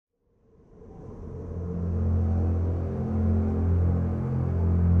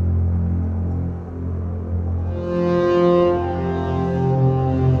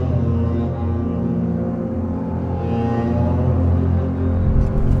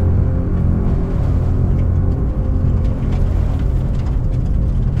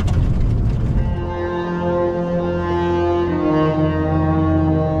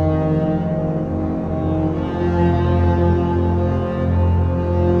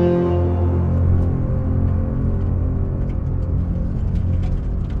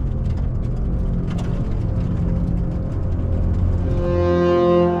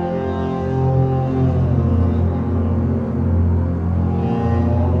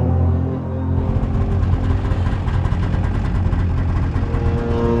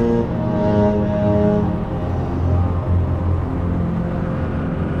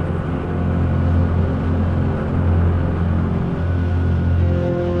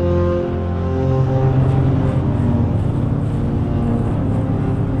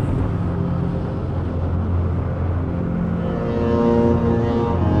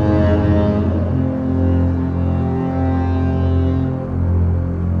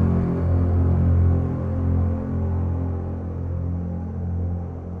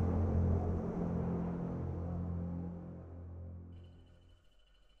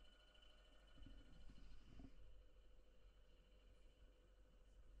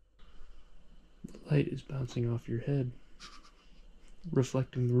light is bouncing off your head,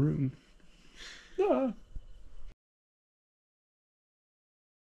 reflecting the room. Ah.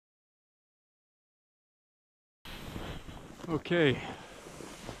 Okay,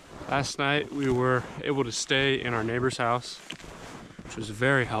 last night we were able to stay in our neighbor's house, which was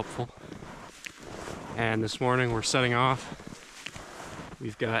very helpful. And this morning we're setting off.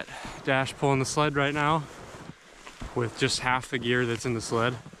 We've got Dash pulling the sled right now with just half the gear that's in the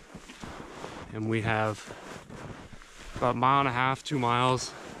sled. And we have about 1.5 miles, 2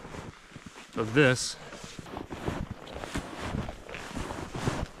 miles of this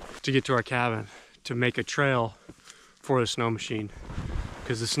to get to our cabin to make a trail for the snow machine,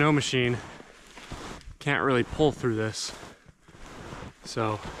 because the snow machine can't really pull through this.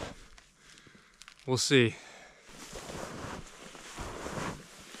 So we'll see.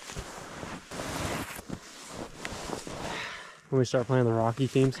 When we start playing the Rocky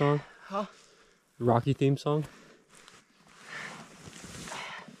theme song? Huh? Rocky theme song?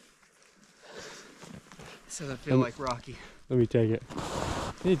 This doesn't feel like Rocky. Let me take it.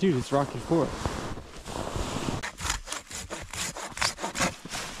 Hey dude, it's Rocky 4.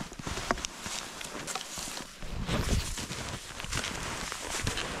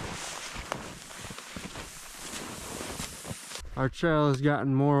 Our trail has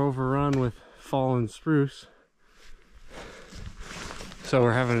gotten more overrun with fallen spruce, so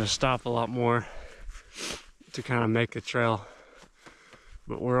we're having to stop a lot more to kind of make the trail,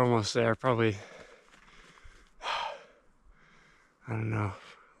 but we're almost there. Probably, I don't know,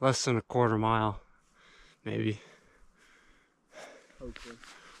 less than 1/4 mile maybe.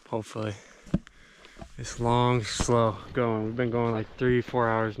 Hopefully. It's long, slow going. We've been going like 3-4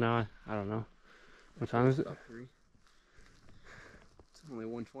 hours now. I don't know. What time is it? About 3. It's only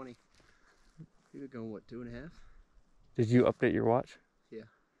 1:20. You're going, what, 2.5? Did you update your watch? Yeah.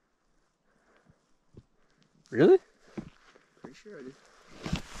 Really? Pretty sure I did.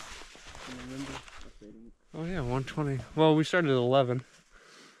 I remember updating it. Oh yeah, 1:20. Well, we started at 11.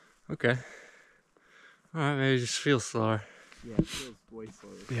 Okay. Alright, maybe it just feels slower. Yeah, it feels way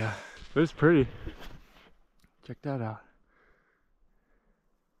slower. Yeah, but it's pretty. Check that out.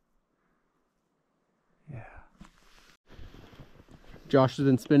 Yeah. Josh has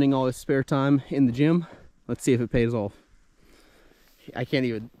been spending all his spare time in the gym. Let's see if it pays off. I can't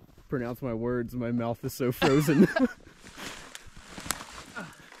even pronounce my words. My mouth is so frozen.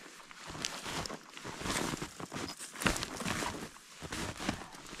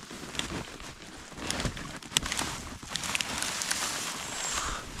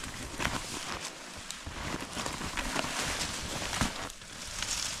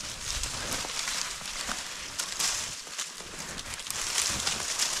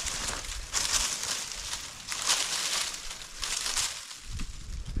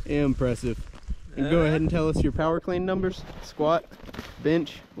 Impressive. And go ahead and tell us your power clean numbers. Squat,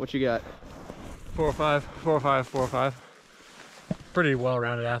 bench, what you got? 405, 405, 405. Pretty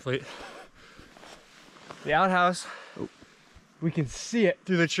well-rounded athlete. The outhouse, we can see it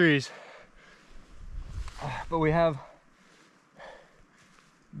through the trees, but we have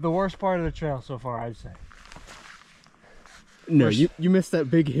the worst part of the trail so far, I'd say. No, you missed that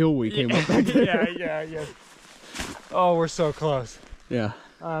big hill we came up back there. Yeah. Oh, we're so close. Yeah.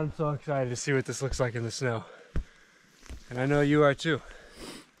 I'm so excited to see what this looks like in the snow. And I know you are too.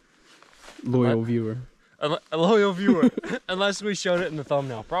 Loyal viewer. A loyal viewer. Unless we showed it in the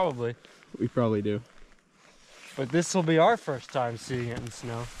thumbnail, probably. We probably do. But this will be our first time seeing it in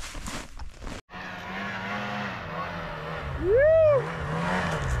snow. Woo!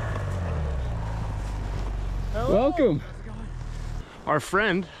 Welcome. Our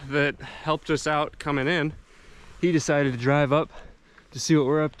friend that helped us out coming in, he decided to drive up to see what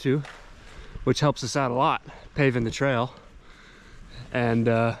we're up to, which helps us out a lot, paving the trail. And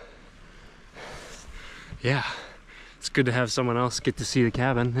yeah, it's good to have someone else get to see the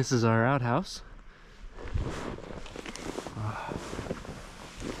cabin. This is our outhouse.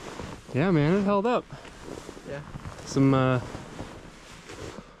 Yeah, man, it held up. Yeah. Some a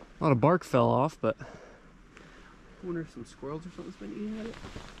lot of bark fell off, but I wonder if some squirrels or something's been eating at it.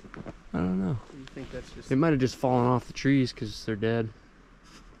 I don't know. Do you think that's just... It might have just fallen off the trees because they're dead.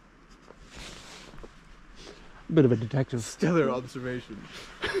 Bit of a detective. Stellar observation.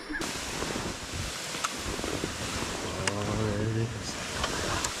 Oh, there it is.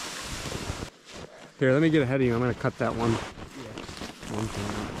 Here, let me get ahead of you. I'm gonna cut that one. Yeah. One thing.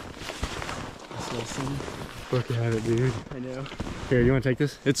 That's awesome. Look at it, dude. I know. Here, you want to take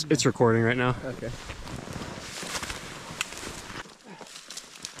this? It's recording right now. Okay.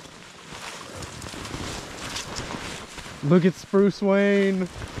 Look at Spruce Wayne.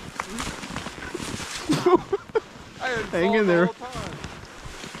 Hang in there.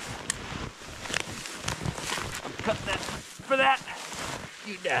 Cut that for that.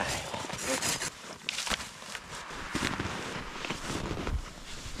 You die.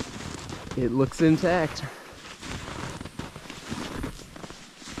 It looks intact.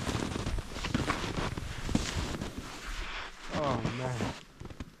 Oh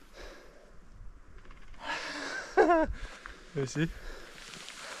man. You see?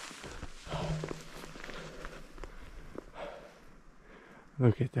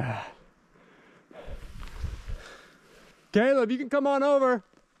 Look at that. Caleb, you can come on over.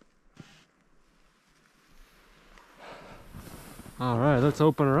 All right, let's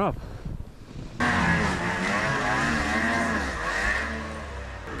open her up. I'm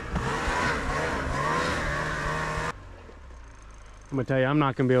gonna tell you, I'm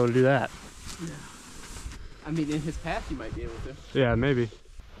not gonna be able to do that. Yeah. I mean, in his path, you might be able to. Yeah, maybe.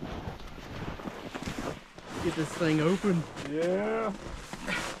 Get this thing open. Yeah.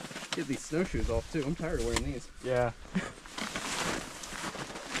 Get these snowshoes off too. I'm tired of wearing these. Yeah.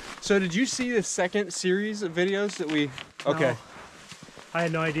 So did you see the second series of videos that we... Okay. No. I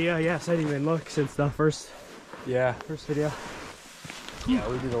had no idea. Yes, I didn't even look since the first Yeah. video. Yeah,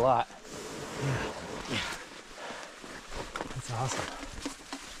 we did a lot. Yeah. That's awesome.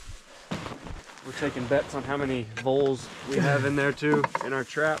 We're taking bets on how many voles we have in there too, in our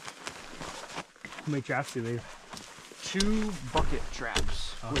trap. How many traps do you leave? 2 bucket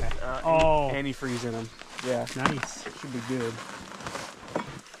traps. Okay. With, antifreeze in them. Yeah. Nice. Should be good.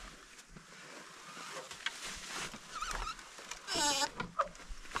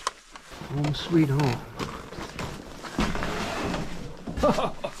 Home sweet home.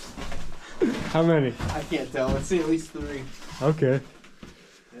 How many? I can't tell. Let's see at least 3. Okay.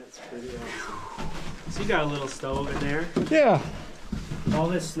 That's pretty awesome. So you got a little stove in there. Yeah. All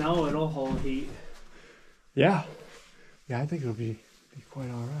this snow, it'll hold heat. Yeah. Yeah, I think it'll be quite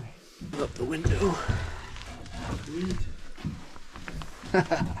all right. Up the window.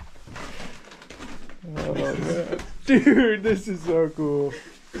 Oh, man. Dude, this is so cool.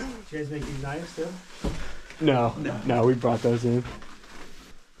 Did you guys make these knives too? No, we brought those in.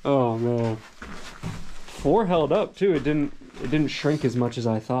 Oh man. 4 held up too. It didn't shrink as much as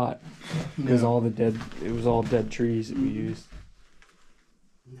I thought. Because it was all dead trees that we used.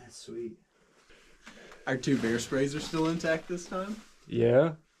 That's sweet. Our 2 bear sprays are still intact this time.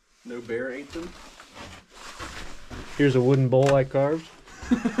 Yeah. No bear ate them. Here's a wooden bowl I carved.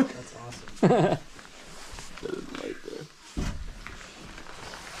 That's awesome. Right there.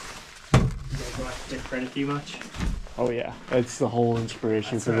 You guys watch Dick Prentice much? Oh yeah. That's the whole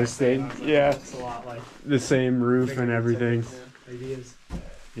inspiration That's for what I this was thinking. thing. I was like, Yeah. It's a lot like The same roof bigger and than everything. some of his ideas.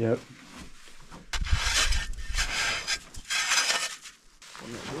 Yep.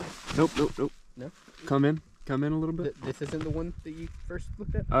 Nope. No? Come in a little bit. This isn't the one that you first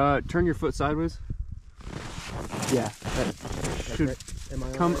looked at? Turn your foot sideways. Yeah. That That's should right. Am I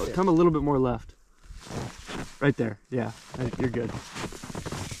on come right? Yeah. come a little bit more left. Right there. Yeah. You're good.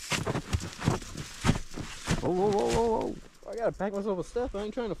 Whoa. I gotta pack myself with stuff. I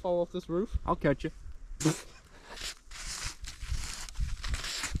ain't trying to fall off this roof. I'll catch you.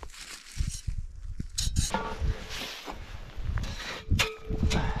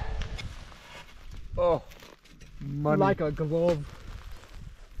 Oh, money. Like a glove.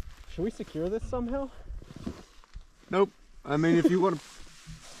 Should we secure this somehow? Nope. I mean, if you want to.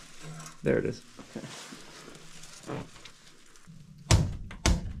 There it is.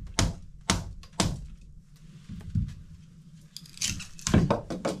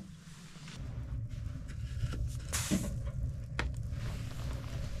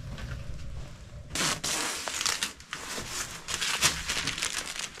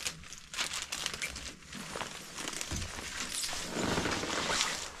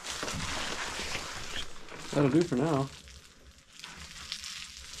 That'll do for now.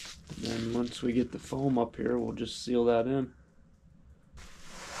 And then once we get the foam up here, we'll just seal that in.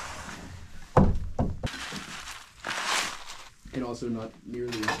 And also not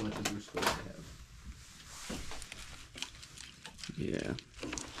nearly as much as we're supposed to have. Yeah.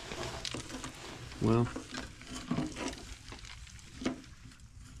 Well.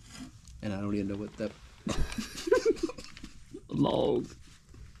 And I don't even know what that... Log.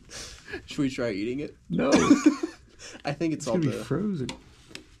 Should we try eating it? No. I think it's It's all gonna be the... frozen.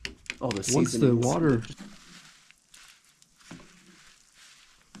 all the Once the seasonings. water.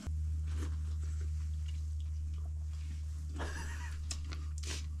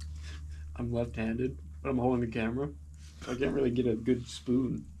 I'm left-handed, but I'm holding the camera. I can't really get a good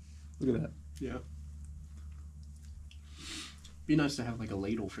spoon. Look at that. Yeah. Be nice to have like a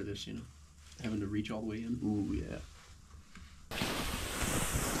ladle for this, you know? Having to reach all the way in. Ooh, yeah.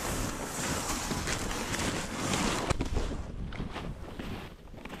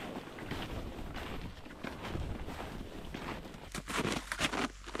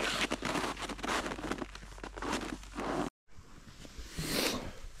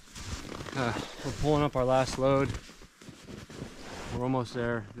 We're pulling up our last load. We're almost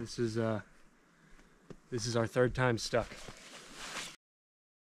there. This is our third time stuck.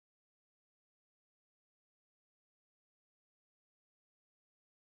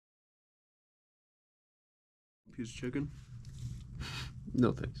 Piece of chicken?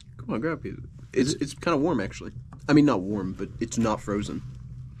 No thanks. Come on, grab a piece. It's kind of warm, actually. I mean, not warm, but it's not frozen.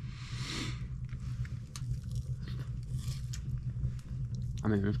 I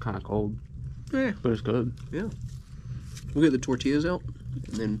mean, it's kind of cold. Yeah. But it's good. Yeah. We'll get the tortillas out,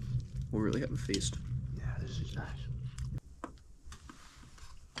 and then we'll really have a feast. Yeah, this is nice.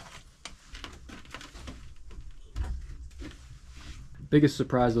 Biggest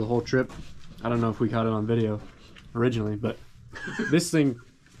surprise of the whole trip, I don't know if we caught it on video originally, but this thing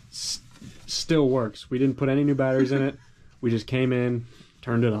still works. We didn't put any new batteries in it. We just came in,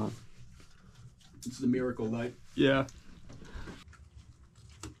 turned it on. It's the miracle light. Yeah.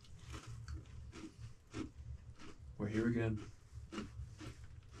 We're here again.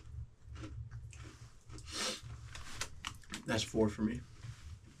 That's 4 for me.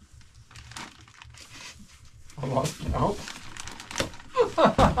 Oh.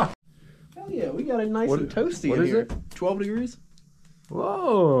 Hell yeah, we got it nice and toasty what in is here. it? 12 degrees.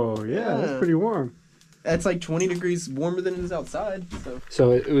 Whoa, yeah, that's pretty warm. That's like 20 degrees warmer than it is outside.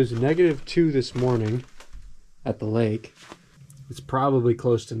 So it was -2 this morning at the lake. It's probably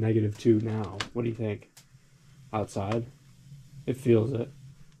close to -2 now. What do you think? Outside? It feels it.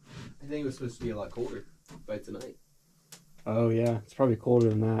 I think it was supposed to be a lot colder by tonight. Oh yeah, it's probably colder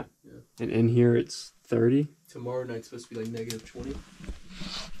than that. Yeah. And in here it's 30. Tomorrow night's supposed to be like -20.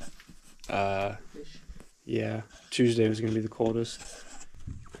 Yeah. Tuesday was gonna be the coldest.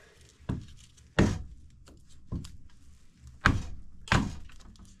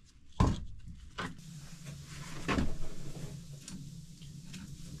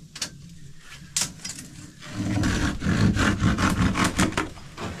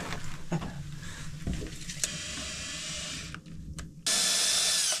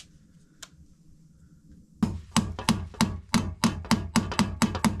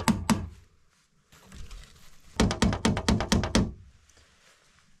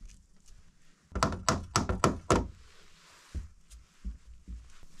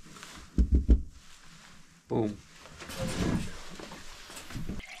 Boom.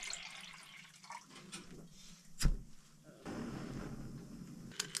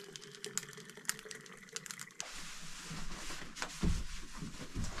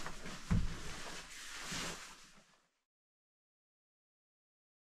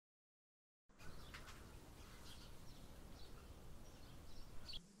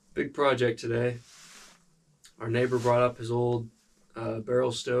 Big project today. Our neighbor brought up his old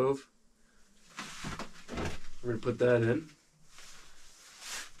barrel stove. We're gonna put that in.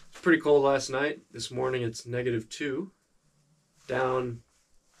 It's pretty cold last night. This morning it's -2. Down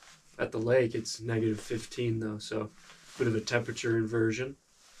at the lake it's -15 though, so a bit of a temperature inversion,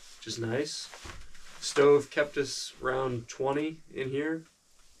 which is nice. Stove kept us around 20 in here.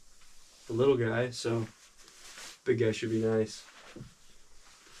 The little guy, so big guy should be nice.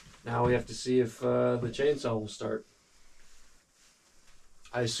 Now we have to see if the chainsaw will start.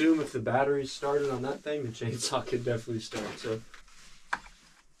 I assume if the battery's started on that thing, the chainsaw could definitely start. So.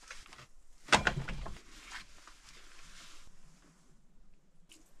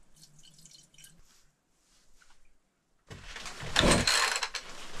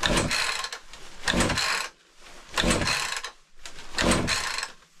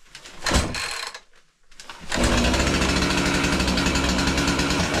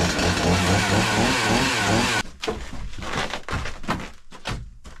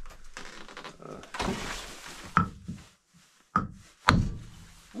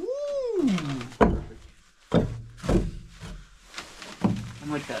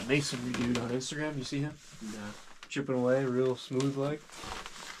 I'm like that masonry dude on Instagram. You see him? Nah. Chipping away real smooth like.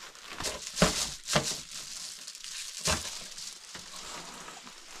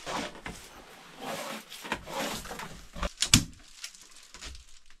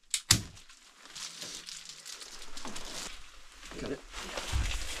 Got it.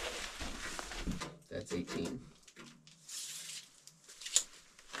 That's 18.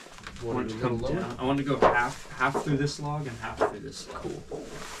 Want to come down. I want to go half through this log and half through this. Cool.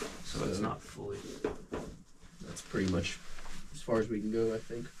 So it's not fully. That's pretty much as far as we can go, I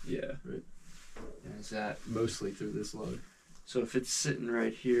think. Yeah. Right. is that? Mostly through this lug. So if it's sitting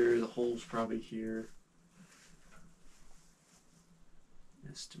right here, the hole's probably here.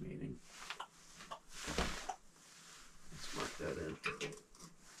 Estimating. Let's mark that in.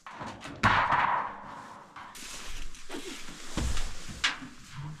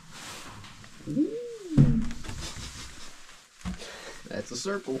 That's a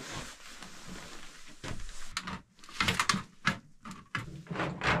circle.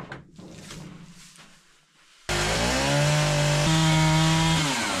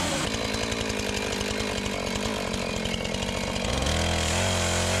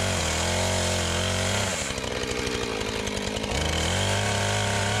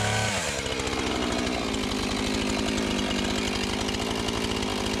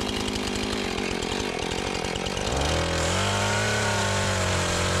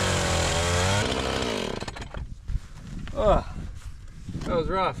 Oh, that was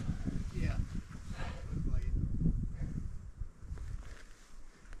rough. Yeah.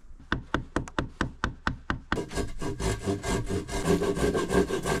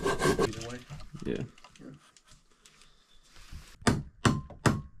 Either way. Yeah.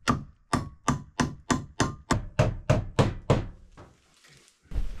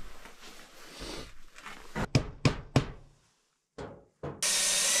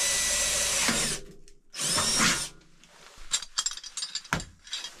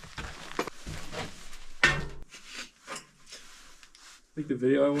 I think the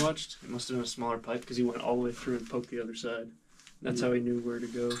video I watched, it must have been a smaller pipe because he went all the way through and poked the other side. That's how he knew where to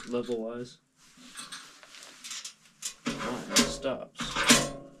go level wise. Oh, it stops.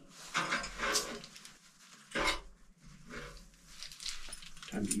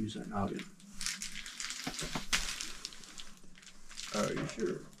 Time to use that noggin. Are you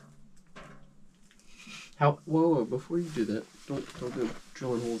sure? How? Whoa! Before you do that, don't go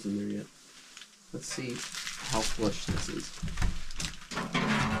drilling holes in there yet. Let's see how flush this is.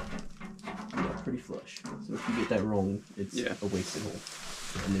 Yeah, it's pretty flush. So if you get that wrong, it's a wasted hole,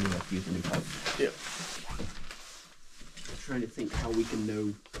 and then you have to use a new pipe. Yep. I'm trying to think how we can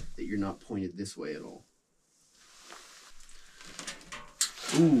know that you're not pointed this way at all.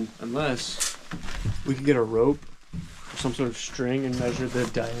 Ooh, unless we could get a rope or some sort of string and measure the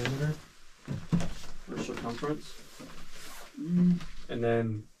diameter or circumference, and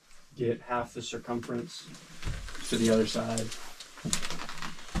then get half the circumference to the other side.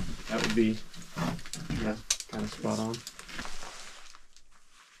 That would be kind of spot on.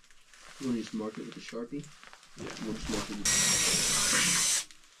 You want to just mark it with a Sharpie? Yeah. We'll just mark it with...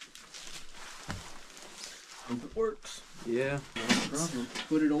 Hope it works. Yeah, no problem.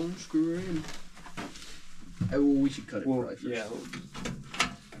 Put it on, screw her in. Oh, well, we should cut it probably first. Yeah.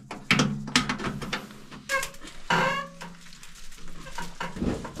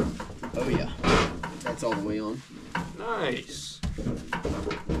 Oh yeah, that's all the way on. Nice.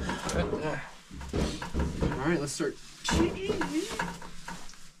 All right, let's start.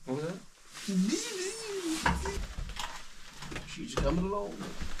 What was that? She's coming along.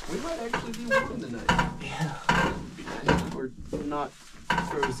 We might actually be warm tonight. Yeah. We're not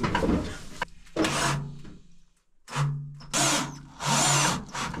frozen.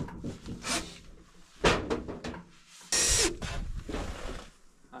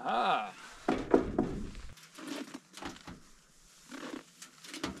 Ah.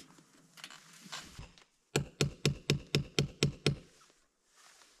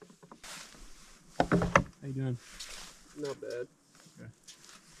 How you doing? Not bad. Okay.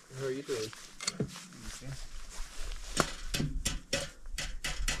 How are you doing?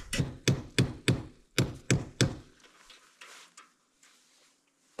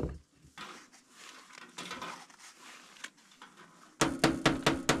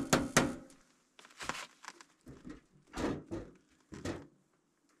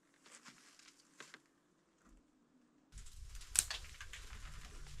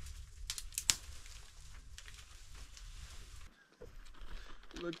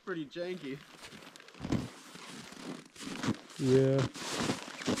 Looks pretty janky. Yeah.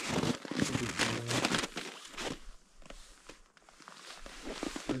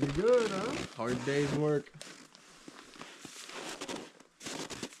 Pretty good, huh? Hard day's work.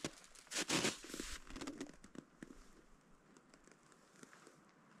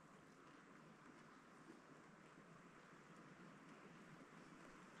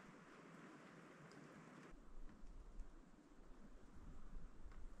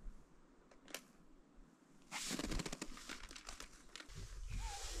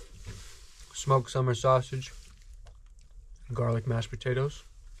 Smoked summer sausage, garlic mashed potatoes,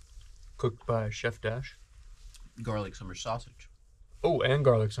 cooked by Chef Dash. Garlic summer sausage. Oh, and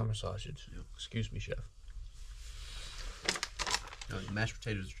garlic summer sausage. Yep. Excuse me, chef. No, the mashed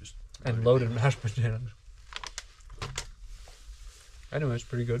potatoes are just... And loaded mashed potatoes. Anyway, it's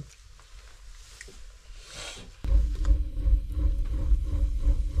pretty good.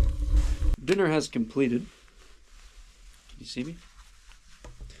 Dinner has completed. Can you see me?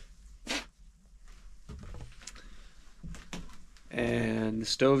 And the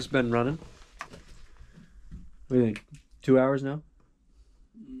stove's been running. What do you think? 2 hours now?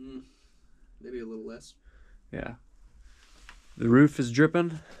 Maybe a little less. Yeah. The roof is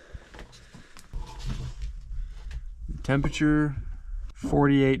dripping. Temperature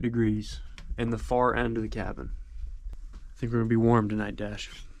 48 degrees in the far end of the cabin. I think we're gonna be warm tonight, Dash.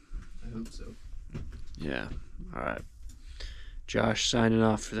 I hope so. Yeah. All right. Josh signing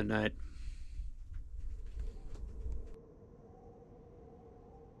off for the night.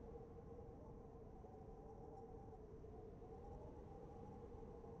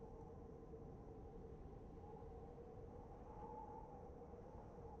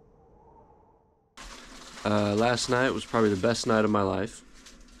 Last night was probably the best night of my life.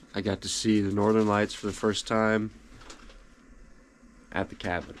 I got to see the Northern Lights for the first time at the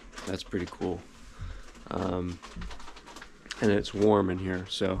cabin. That's pretty cool. And it's warm in here,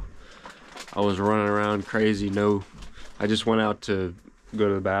 so I was running around crazy. I just went out to go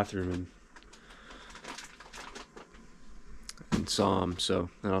to the bathroom and saw them. So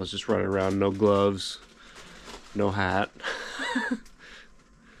then I was just running around, no gloves, no hat.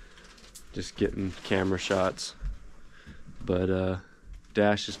 Just getting camera shots. But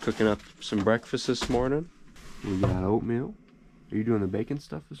Dash is cooking up some breakfast this morning. We got oatmeal. Are you doing the bacon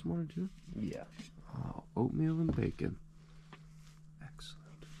stuff this morning too? Yeah. Oh, oatmeal and bacon. Excellent.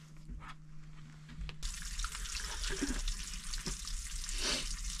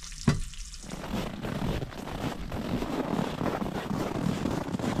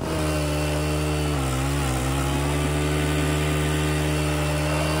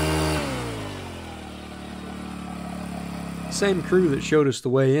 Same crew that showed us the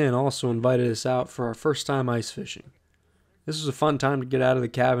way in also invited us out for our first time ice fishing. This was a fun time to get out of the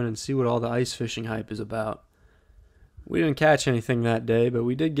cabin and see what all the ice fishing hype is about. We didn't catch anything that day, but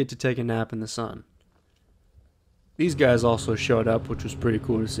we did get to take a nap in the sun. These guys also showed up, which was pretty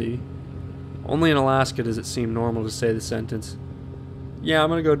cool to see. Only in Alaska does it seem normal to say the sentence, "Yeah, I'm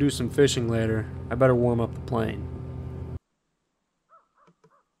gonna go do some fishing later. I better warm up the plane."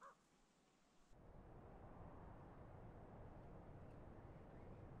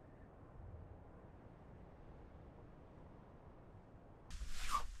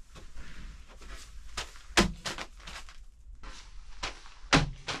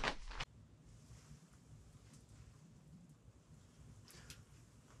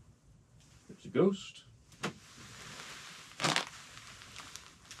 There's a ghost.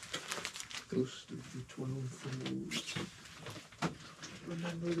 Ghost of the 12 Fools.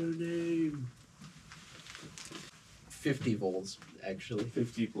 Remember their name. 50 voles, actually,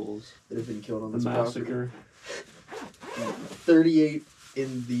 50 bulls. that have been killed on The this massacre. property. 38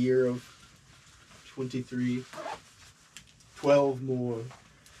 in the year of 23. 12 more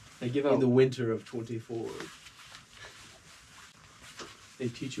They give in out. the winter of 24. They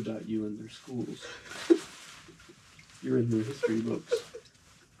teach about you in their schools. You're in their history books.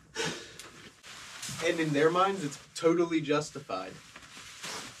 And in their minds, it's totally justified.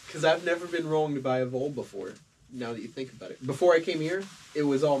 Because I've never been wronged by a vole before, now that you think about it. Before I came here, it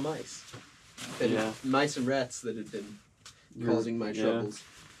was all mice. Mice and rats that had been causing my troubles.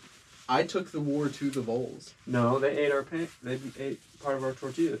 I took the war to the voles. No, they ate our paint. They ate part of our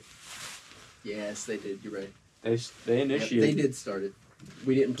tortilla. Yes, they did. You're right. They initiated. Yep, they did start it.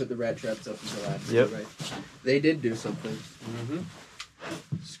 We didn't put the rat traps up until after. Yep. You're right. They did do something. Mm-hmm.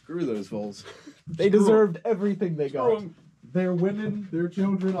 Screw those voles. They deserved everything they got. 'em. Their women, their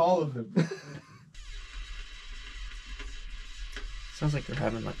children, all of them. Sounds like they're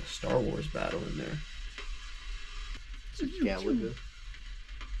having like a Star Wars battle in there. Galaga.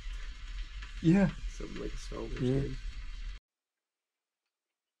 Yeah. Something like a Star Wars Yeah. game.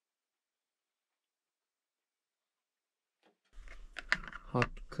 Hot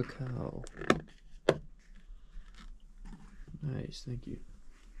cacao. Nice, thank you.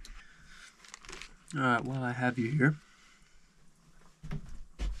 Alright, well, I have you here.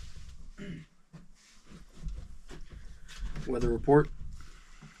 Weather report.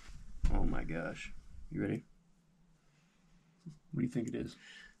 Oh my gosh. You ready? What do you think it is?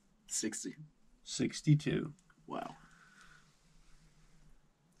 60. 62. Wow.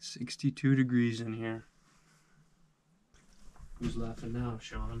 62 degrees in here. Who's laughing now,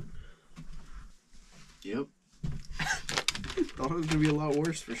 Sean? Yep. Thought it was gonna be a lot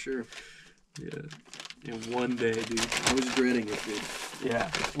worse for sure. Yeah. In one day, dude. I was dreading it, dude.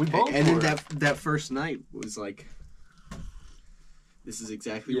 Yeah. We both And were. then that first night was like, this is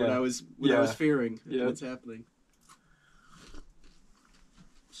exactly what I was fearing. Yeah. What's happening?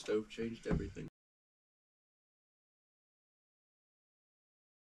 Stove changed everything.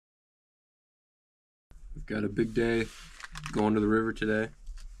 We've got a big day going to the river today.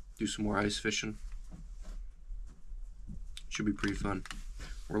 Do some more ice fishing. Should be pretty fun.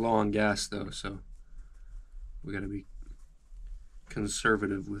 We're low on gas though, so we gotta be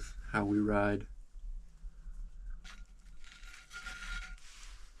conservative with how we ride.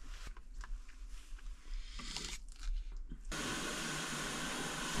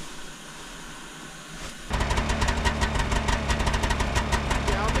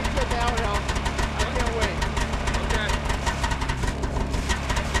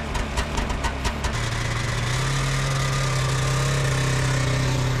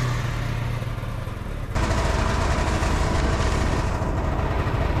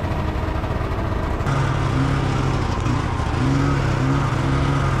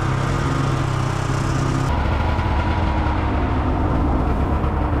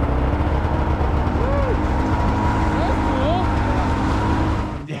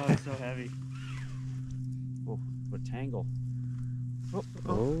 Tangle.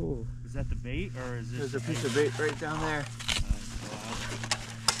 Oh. Is that the bait or is this? There's a piece of bait right down there.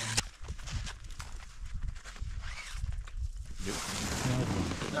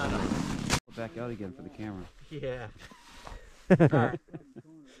 No. Back out again for the camera. Yeah. Alright.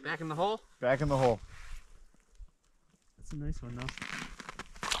 Back in the hole? Back in the hole. That's a nice one though.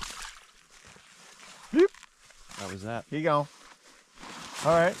 Beep. That was that. Here you go.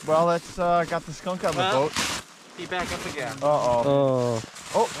 Alright, well that's got the skunk on the boat. Be back up again. Uh-oh. Oh.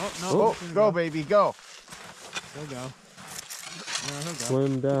 Oh, no. oh, go baby, go. He'll go. Yeah, he'll go.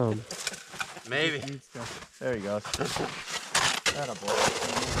 Swim down. Maybe. There he goes.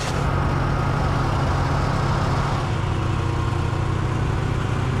 Attaboy.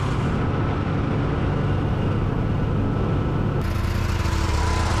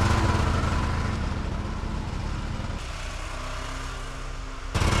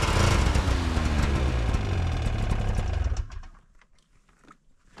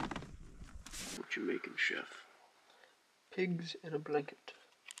 What you making, chef? Pigs in a blanket.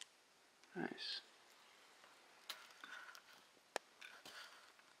 Nice.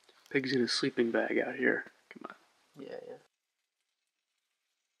 Pig's in a sleeping bag out here. Come on. Yeah.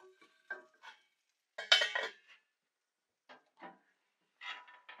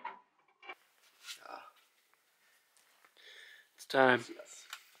 It's time.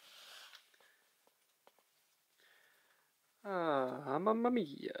 Mamma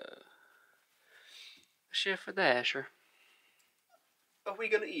mia. Chef Dasher. Are we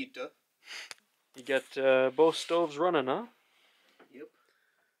gonna eat? You got both stoves running, huh? Yep.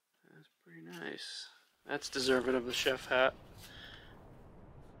 That's pretty nice. That's deserving of the chef hat.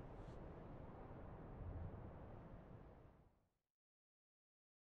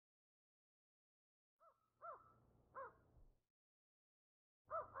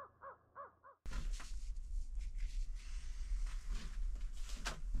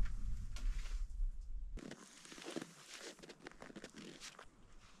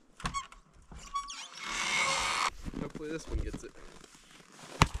 Hopefully this one gets it.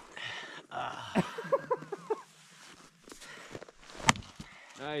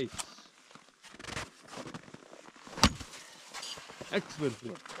 Nice. Excellent.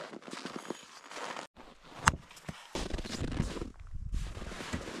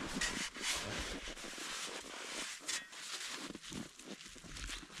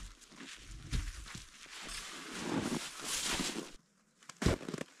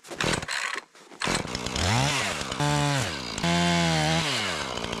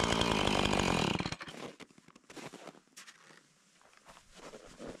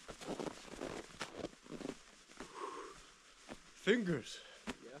 Fingers.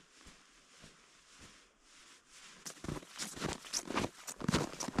 Yeah.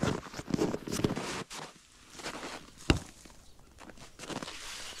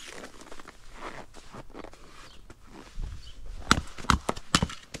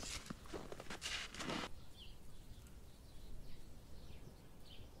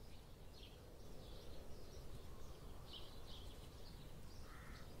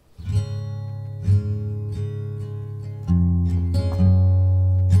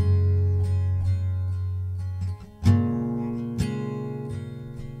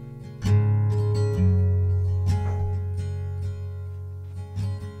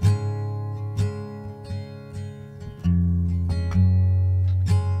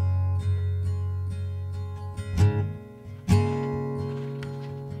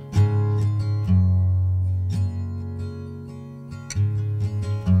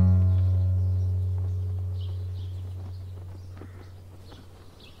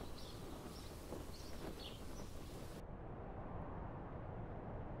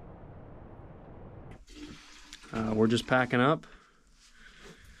 We're just packing up.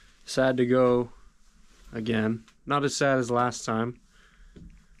 Sad to go again. Not as sad as last time,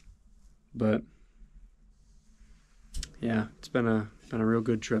 but yeah, it's been a real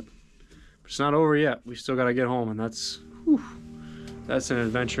good trip. But it's not over yet. We still got to get home, and that's an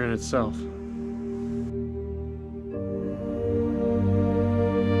adventure in itself.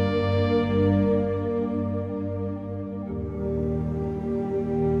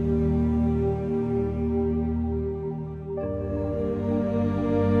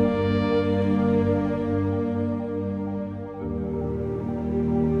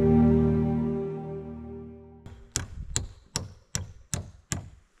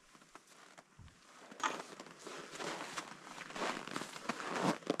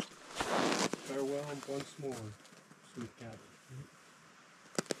 Farewell once more, sweet cat.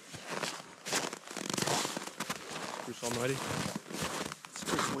 Bruce Almighty.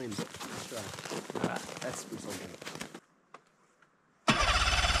 Spruce Williams. That's right. That's Spruce Almighty.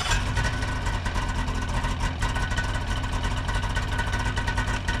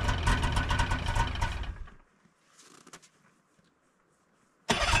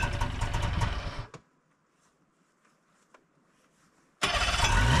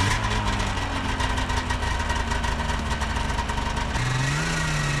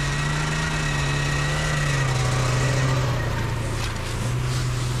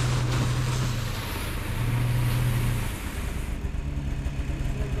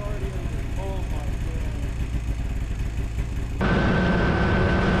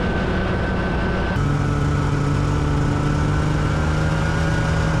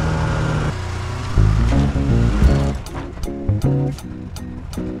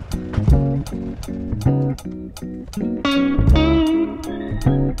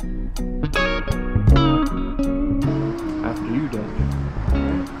 After you, Desmond.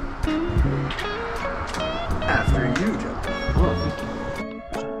 After you, Joe.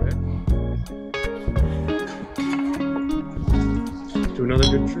 Do another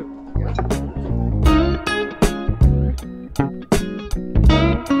good trip.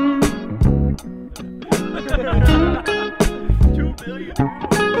 $2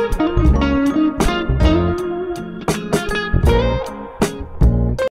 billion.